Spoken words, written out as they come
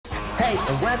Hey,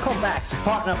 and welcome back to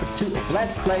part number 2 of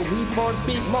Let's Play Need for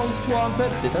Speed Most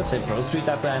Wanted. Did I say Pro Street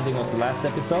at the ending of the last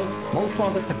episode? Most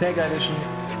Wanted Pepega edition.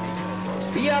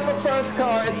 We have a first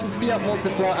car, it's the Fiat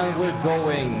Multipla, and we're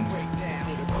going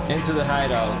into the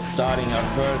hideout, starting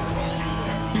our first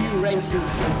few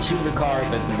races and tune the car a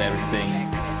bit and everything.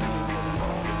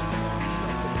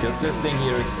 Because this thing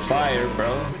here is fire,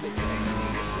 bro.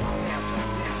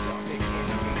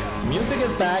 Music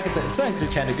is back, it's actually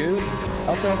kinda good.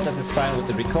 Also hope that it's fine with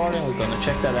the recording, we're gonna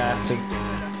check that after.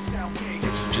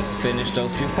 We've just finished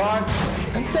those few parts,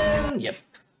 and then, yep.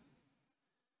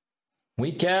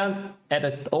 We can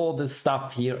edit all this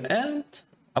stuff here and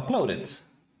upload it.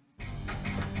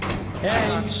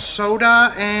 Hey!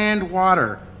 Soda and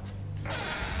water.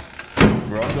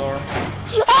 Wrong door.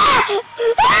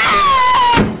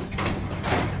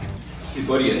 Hey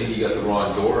buddy, I think you got the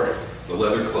wrong door. The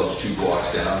leather club's 2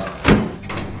 blocks down.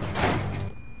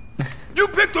 You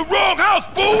picked the wrong house,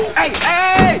 fool! Hey,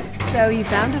 hey! So you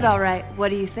found it all right. What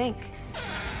do you think?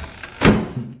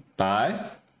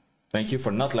 Bye. Thank you for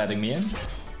not letting me in.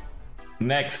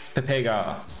 Next,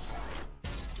 Pepega.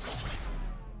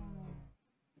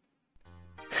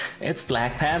 It's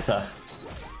Black Panther.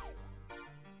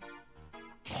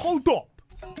 Hold up!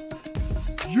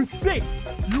 You think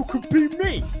you could be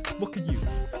me? Look at you.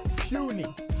 Puny,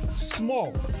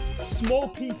 small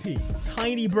PP,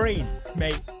 tiny brain.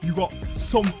 Mate, you got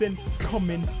something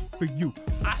coming for you.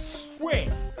 I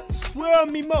swear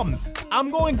on me mum,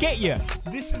 I'm gonna get you.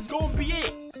 This is gonna be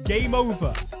it. Game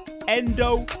over.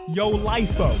 Endo yo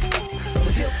lifeo.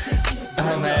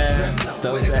 Oh man,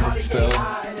 those edits though.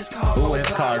 Ooh, his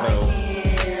car though.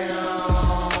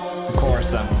 Of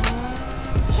course,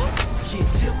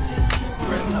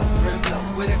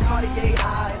 with a Cartier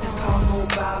eye, this car go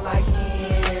by like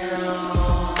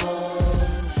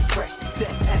fresh to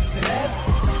death, F.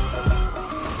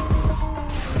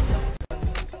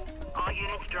 All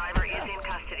units, driver is in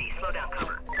custody. Slow down,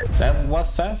 cover. That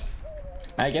was fast.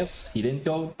 I guess he didn't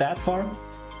go that far.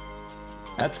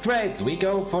 That's great. We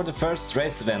go for the first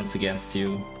race events against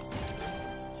you.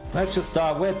 Let's just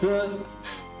start with the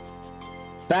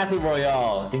Battle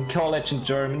Royale in college in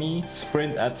Germany,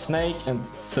 sprint at Snake and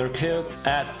circuit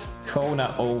at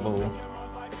Kona Oval.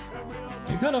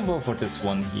 We're gonna vote for this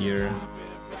one here.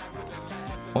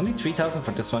 Only 3,000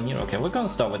 for this one here? Okay, we're gonna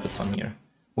start with this one here.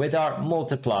 With our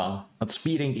Multipla,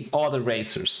 outspeeding the other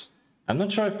racers. I'm not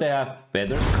sure if they have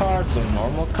better cars or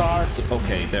normal cars.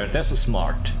 Okay, there's a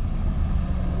Smart.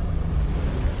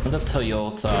 And the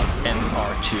Toyota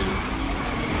MR2.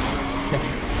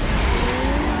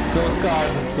 Those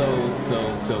cars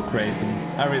are so crazy.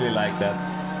 I really like that.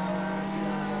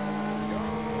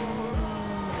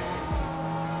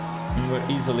 And we're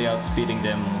easily outspeeding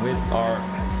them with our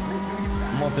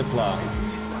Multipla.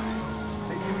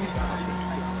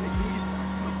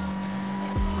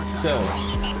 So,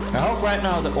 I hope right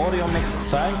now the audio mix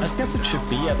is fine. I guess it should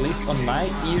be, at least on my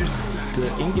ears. The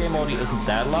in-game audio isn't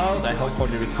that loud. I hope for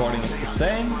the recording it's the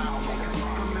same.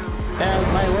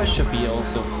 And my voice should be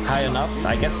also high enough,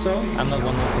 I guess so. I'm not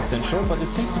 100% sure, but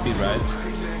it seems to be right.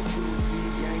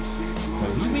 So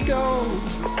here we go!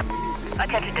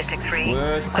 Attention District 3.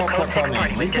 With cops are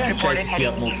coming. You can't chase the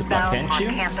Fiat Multipla, can't you?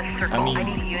 I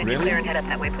mean, really? Head up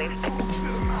that way, please.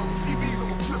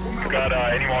 Got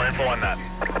any more info on that?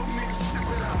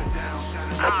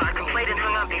 I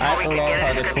love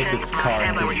how they put this car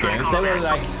in these games. They were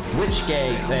like, which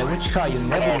car you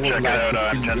never would like to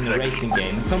see in a racing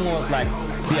game. And someone was like,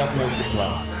 Fiat Multipla.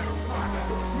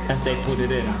 And they put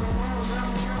it in.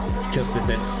 Because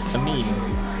it's a meme.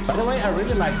 By the way, I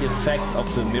really like the effect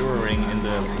of the mirroring in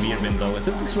the rear window.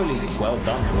 This is really well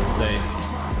done, I would say.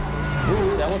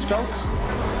 Ooh, that was close.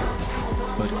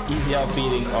 But easy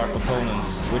outbeating our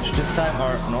opponents, which this time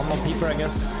are normal people, I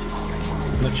guess.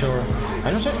 Not sure.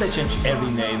 I'm not sure if they change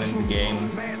every name in the game.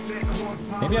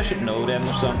 Maybe I should know them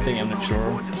or something, I'm not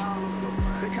sure.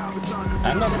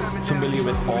 I'm not familiar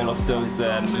with all of those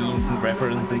memes and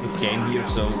references in this game here,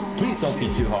 so please don't be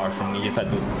too hard for me if I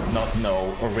do not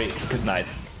know or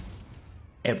recognize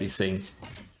everything.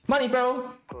 Money, bro!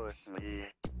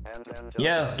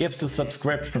 Yeah, gift to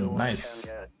subscription, nice.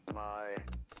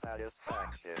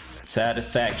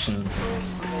 Satisfaction.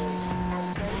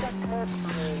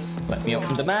 Let me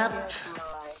open the map.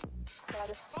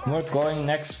 We're going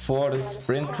next for the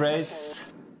sprint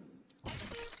race.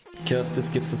 Because this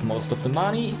gives us most of the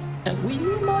money. And we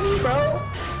need money, bro!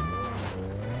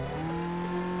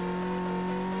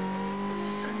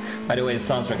 By the way, the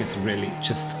soundtrack is really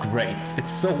just great.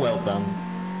 It's so well done.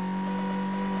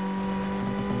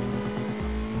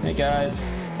 Hey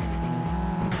guys.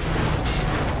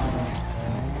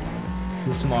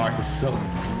 The smart is so...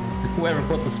 Whoever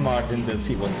put the smart in this,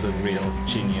 he was a real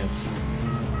genius. Do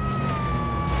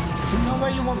you know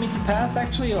where you want me to pass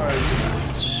actually, or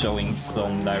just showing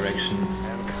some directions?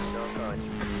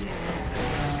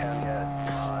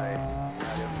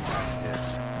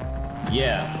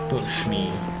 Yeah, push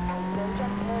me.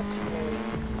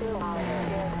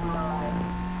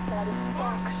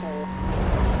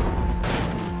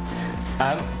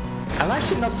 I'm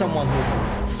actually not someone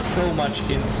who's so much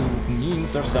into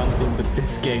memes or something, but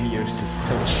this game here is just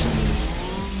so genius.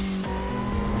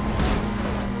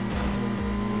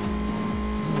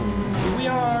 Here we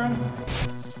are.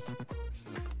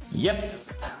 Yep,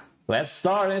 let's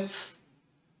start it.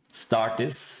 Start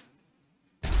this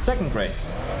second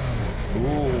race.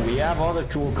 Ooh, we have other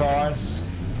cool cars.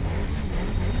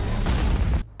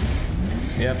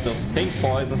 We have those pink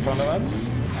boys in front of us.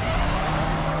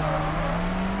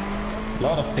 A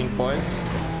lot of pink boys.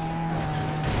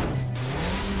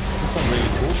 This is some really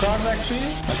cool cars actually.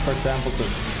 Like for example the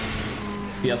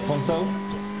Fiat Punto.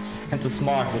 And the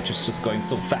Smart, which is just going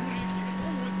so fast.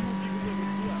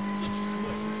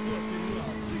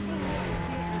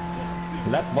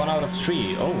 Lap 1 out of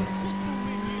 3. Oh.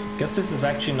 Guess this is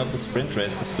actually not the sprint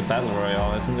race, this is the battle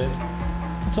royale, isn't it?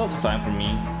 It's also fine for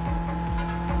me.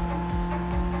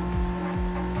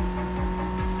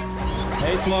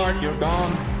 Hey Smart, you're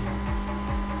gone.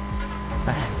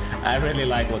 I really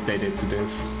like what they did to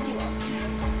this.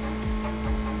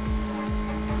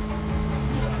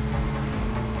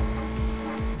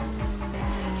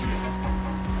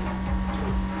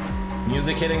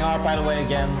 Music hitting hard by the way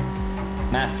again.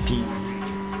 Masterpiece.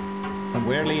 And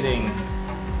we're leading.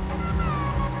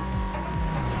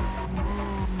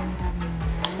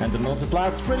 And the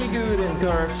Multipla is really good in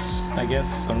curves, I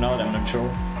guess. Or not, I'm not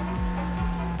sure.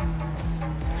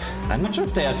 I'm not sure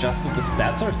if they adjusted the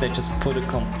stats or if they just put a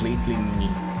completely new,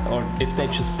 or if they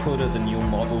just put a new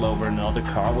model over another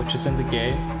car which is in the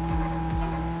game.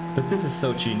 But this is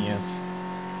so genius.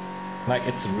 Like,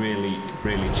 it's really,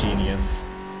 really genius.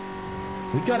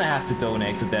 We're gonna have to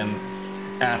donate to them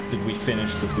after we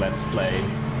finish this Let's Play.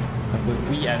 And with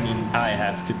we, I mean I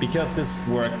have to, because this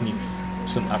work needs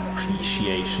some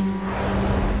appreciation.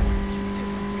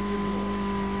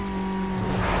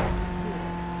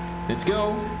 Let's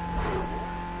go!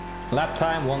 Lap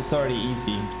time 1:30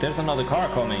 easy. There's another car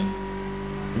coming.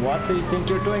 What do you think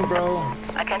you're doing, bro?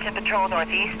 Attention Patrol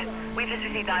Northeast. We've just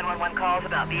received 911 calls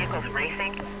about vehicles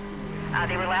racing.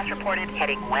 They were last reported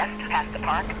heading west past the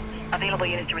park. Available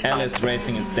units to respond. Alice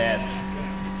Racing is dead.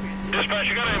 Dispatch,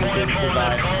 you got any He more didn't info on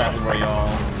survive that car? Battle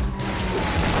Royale.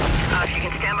 If you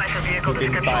can stand by for vehicle He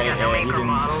didn't description buy and it, no he make or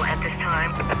didn't model at this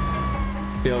time.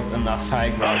 Build enough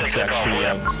high ground to actually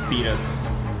outspeed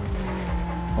us.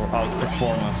 Or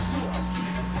outperform us.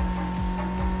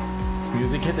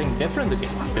 Music hitting different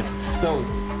again. This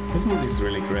music's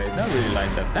really great. I really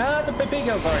like that. Ah, the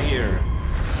Pepegas are here.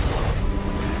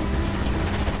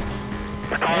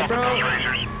 Hey, bro.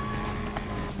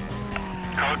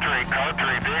 Code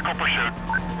 3, vehicle pursuit.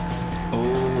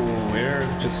 Oh, we're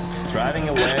just driving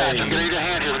away. Dispatch, I'm gonna need a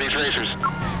hand here with these racers.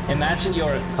 Imagine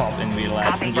you're a cop in real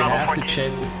life and you have to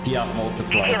chase a Fiat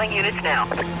Multipla. Detailing units now.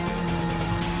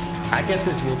 I guess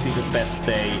it would be the best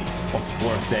day of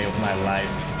work day of my life.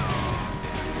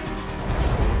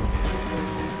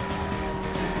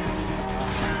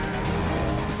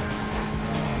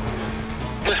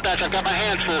 Dispatch, I've got my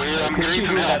hands full here. I'm Could gonna you need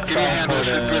do some help. that Give me a song hand for with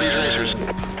these racers.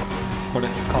 the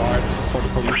cars, for the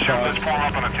police cars?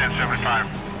 up on a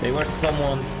 1075. They were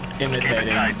someone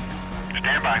imitating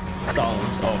Stand by.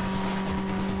 sounds of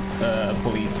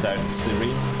police siren.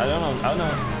 I don't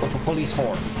know, of a police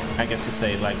horn. I guess you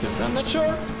say it like this. I'm not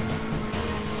sure.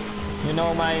 You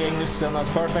know, my English is still not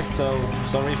perfect, so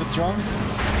sorry if it's wrong.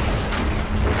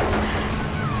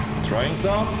 Destroying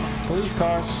some police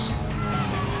cars.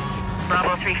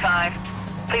 Bravo 35.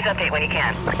 Please update when you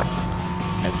can.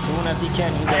 As soon as he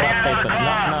can, he will update, but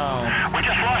not now. We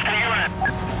just lost a unit.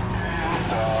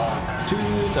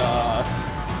 Dude,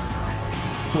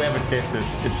 whoever did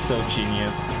this, it's so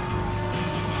genius.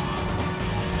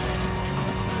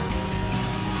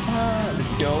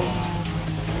 Let's go.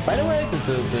 By the way, the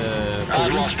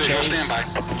police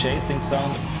chasing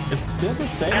sound is still the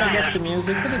same, I guess, the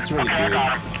music, but it's really good.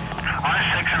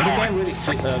 And the game really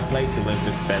plays a little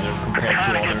bit better compared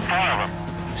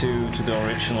to the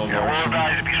original version.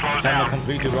 If I'm not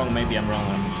completely wrong, maybe I'm wrong.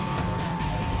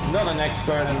 I'm not an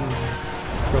expert in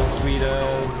Pro Street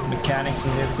mechanics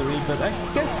and history, but I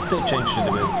guess they changed it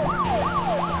a bit.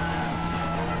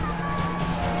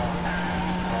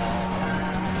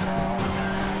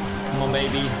 Come on,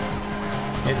 baby.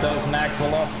 Hit those max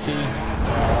velocity.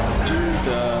 Dude,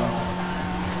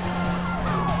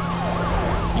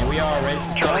 are, race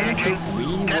is done, but we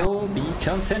will be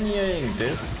continuing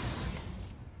this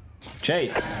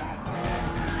chase.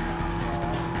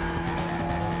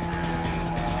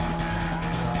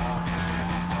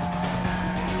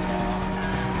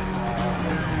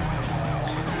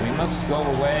 We must go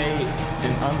away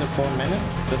in under 4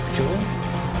 minutes, that's cool.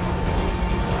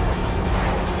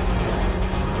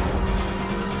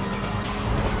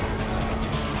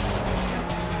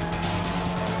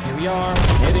 Here we are,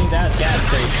 hitting that gas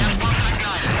station.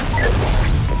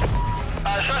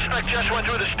 Suspect just went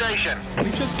through the station.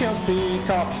 We just killed 3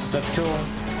 cops, that's cool.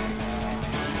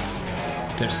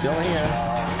 They're still here.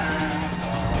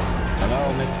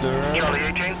 Hello, Mr. Charlie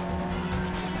 18.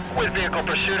 With vehicle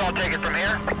pursuit, I'll take it from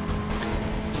here.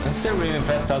 I'm still really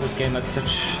impressed how this game had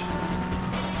such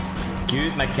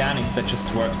good mechanics that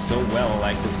just worked so well.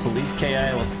 Like the police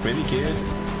KI was really good.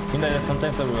 You know that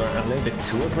sometimes they were a little bit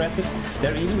too aggressive.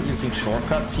 They're even using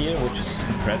shortcuts here, which is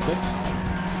impressive.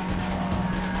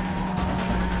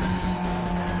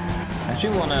 I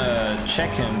actually wanna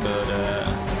check him, but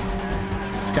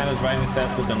he's kind of driving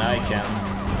faster than I can.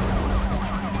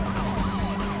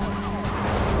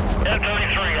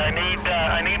 F-33,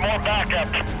 I need more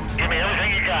backup. Give me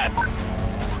everything you got.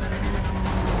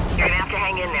 You're gonna have to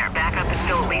hang in there. Backup is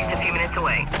still at least a few minutes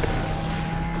away.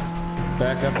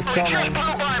 Backup is coming.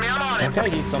 Okay,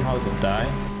 he somehow did die.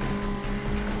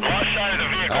 Lost side of the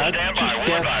vehicle, I stand just by.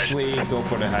 guess we go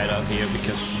for the hideout here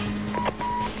because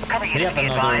Cover we have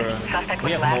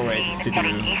we have more races to do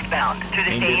eastbound through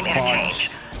the in same this interchange.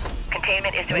 part.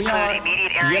 Containment is to We include are,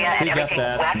 immediate area yep, we and got everything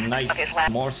that. west of his Nice,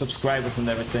 left. more subscribers and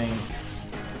everything.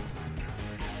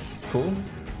 Cool.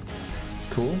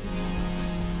 Cool.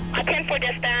 10-4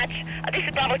 dispatch. This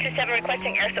is Bravo 27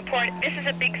 requesting air support. This is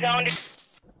a big zone.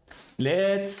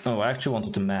 Let's... Oh, I actually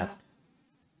wanted the map.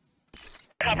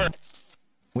 Cover.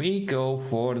 We go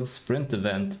for the sprint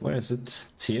event. Where is it?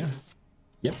 It's here.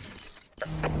 Yep.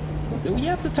 Do we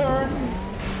have to turn?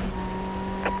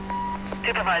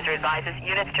 Supervisor advises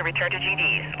units to return to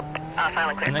GDs.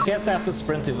 Silent clear. And I guess after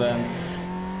sprint event,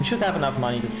 we should have enough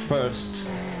money to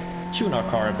first tune our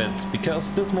car a bit,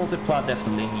 because this Multipla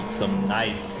definitely needs some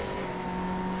nice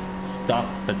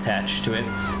stuff attached to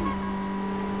it.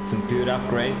 Some good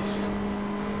upgrades.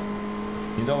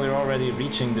 You know, we're already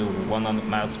reaching the 100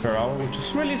 miles per hour, which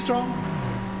is really strong.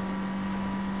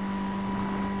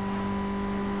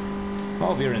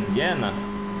 Oh, we're in Vienna.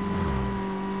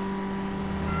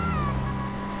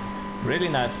 Really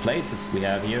nice places we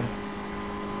have here.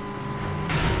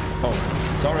 Oh,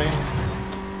 sorry.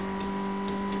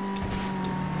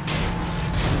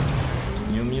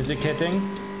 New music hitting.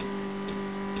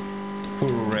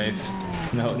 Kuru Rave.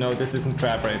 No, this isn't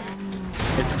Crab Rave.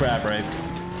 It's Crab Rave.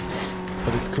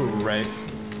 But it's Kuru Rave.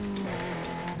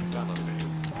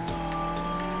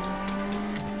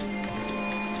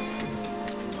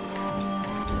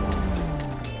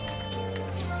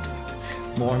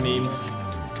 More memes.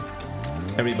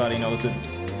 Everybody knows it.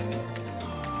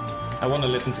 I want to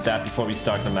listen to that before we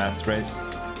start the last race.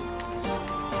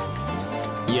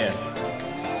 Yeah.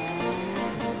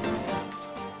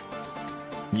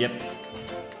 Yep.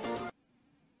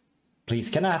 Please,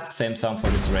 can I have the same sound for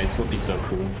this race? Would be so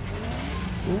cool.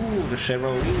 Ooh, the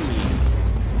Chevrolet.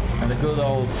 And the good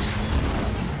old...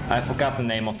 I forgot the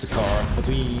name of the car, but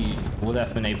we would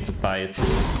have been able to buy it too.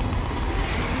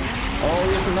 Oh,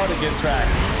 here's another good track.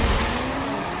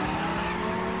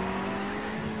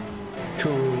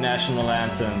 Cool national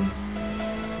anthem.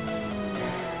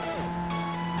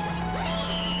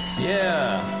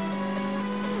 Yeah.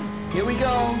 Here we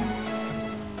go.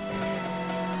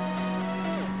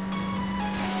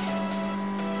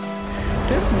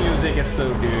 This music is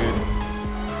so good.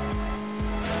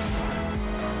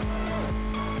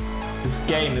 This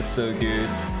game is so good.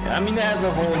 I mean, it has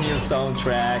a whole new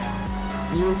soundtrack,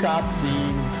 new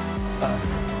cutscenes,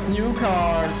 new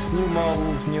cars, new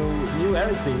models, new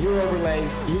everything, new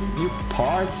overlays, new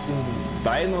parts and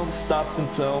vinyl stuff, and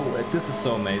so this is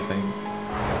so amazing.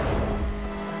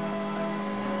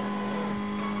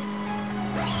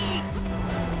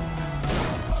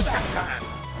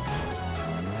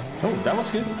 Oh, that was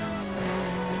good.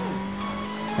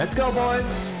 Let's go,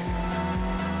 boys.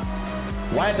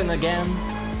 Wiping again.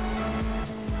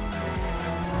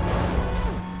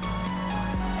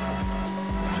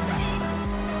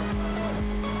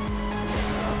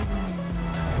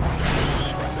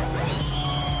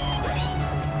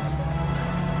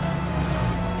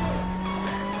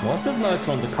 What's this noise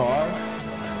from the car?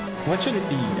 What should it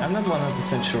be? I'm not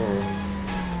 100% sure.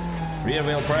 Rear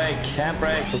wheel brake,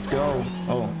 handbrake, let's go.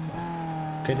 Oh.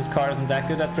 Okay, this car isn't that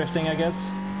good at drifting, I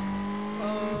guess.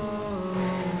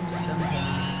 Oh,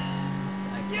 sometimes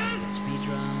I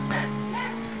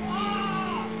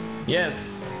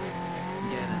Yes.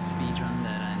 Get a speed run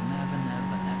that I never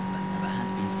had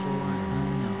before. Oh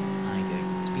no, I get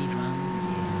a speed run.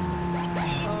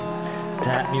 Yeah.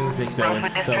 That music though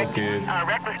is so good.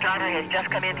 Reckless driver has just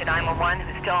come into 911.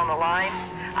 Who's still on the line?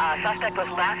 Suspect was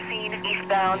last seen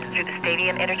eastbound through the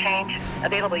stadium interchange.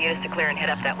 Available units to clear and head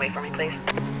up that way for me, please.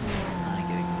 I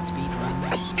get a speed run.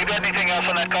 You got anything else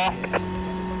on that call?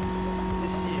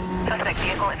 Suspect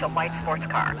vehicle is a white sports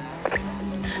car.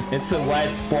 It's a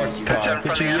white sports car.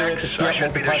 Did you hear it? The Fiat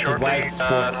Multipla is a white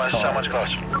sports car.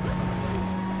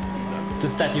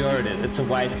 Just that you heard it. It's a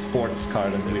white sports car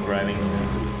that we're driving.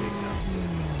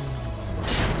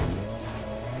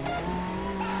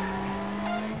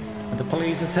 And the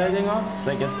police is heading us?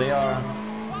 I guess they are.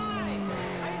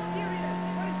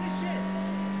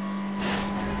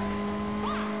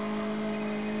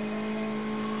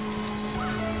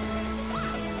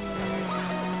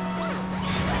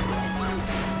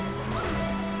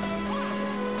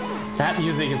 That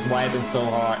music is wiping so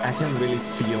hard, I can really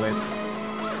feel it.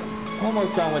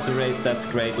 Almost done with the race,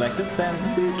 that's great. Like this, then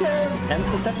we can end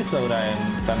this episode,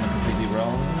 if I'm not completely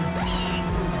wrong.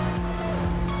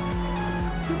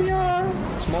 Here we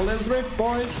are! Small little drift,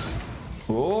 boys!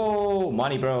 Whoa,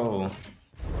 money, bro!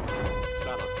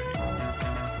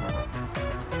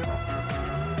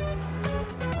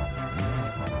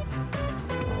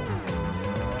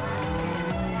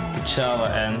 The Java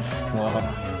ends.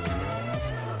 Wow.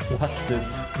 What's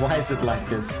this? Why is it like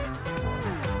this?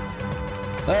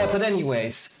 But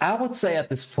anyways, I would say at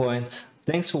this point,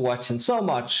 thanks for watching so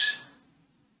much.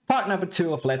 Part number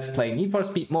 2 of Let's Play Need for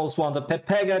Speed Most Wanted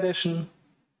Pepega Edition.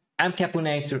 I'm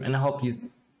Capunator and I hope you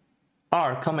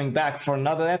are coming back for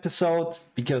another episode.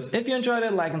 Because if you enjoyed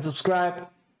it, like and subscribe.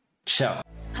 Ciao.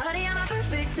 Honey, I'm a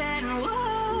perfect 10.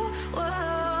 Whoa,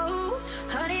 whoa.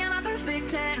 Honey, I'm a perfect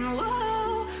 10. Whoa.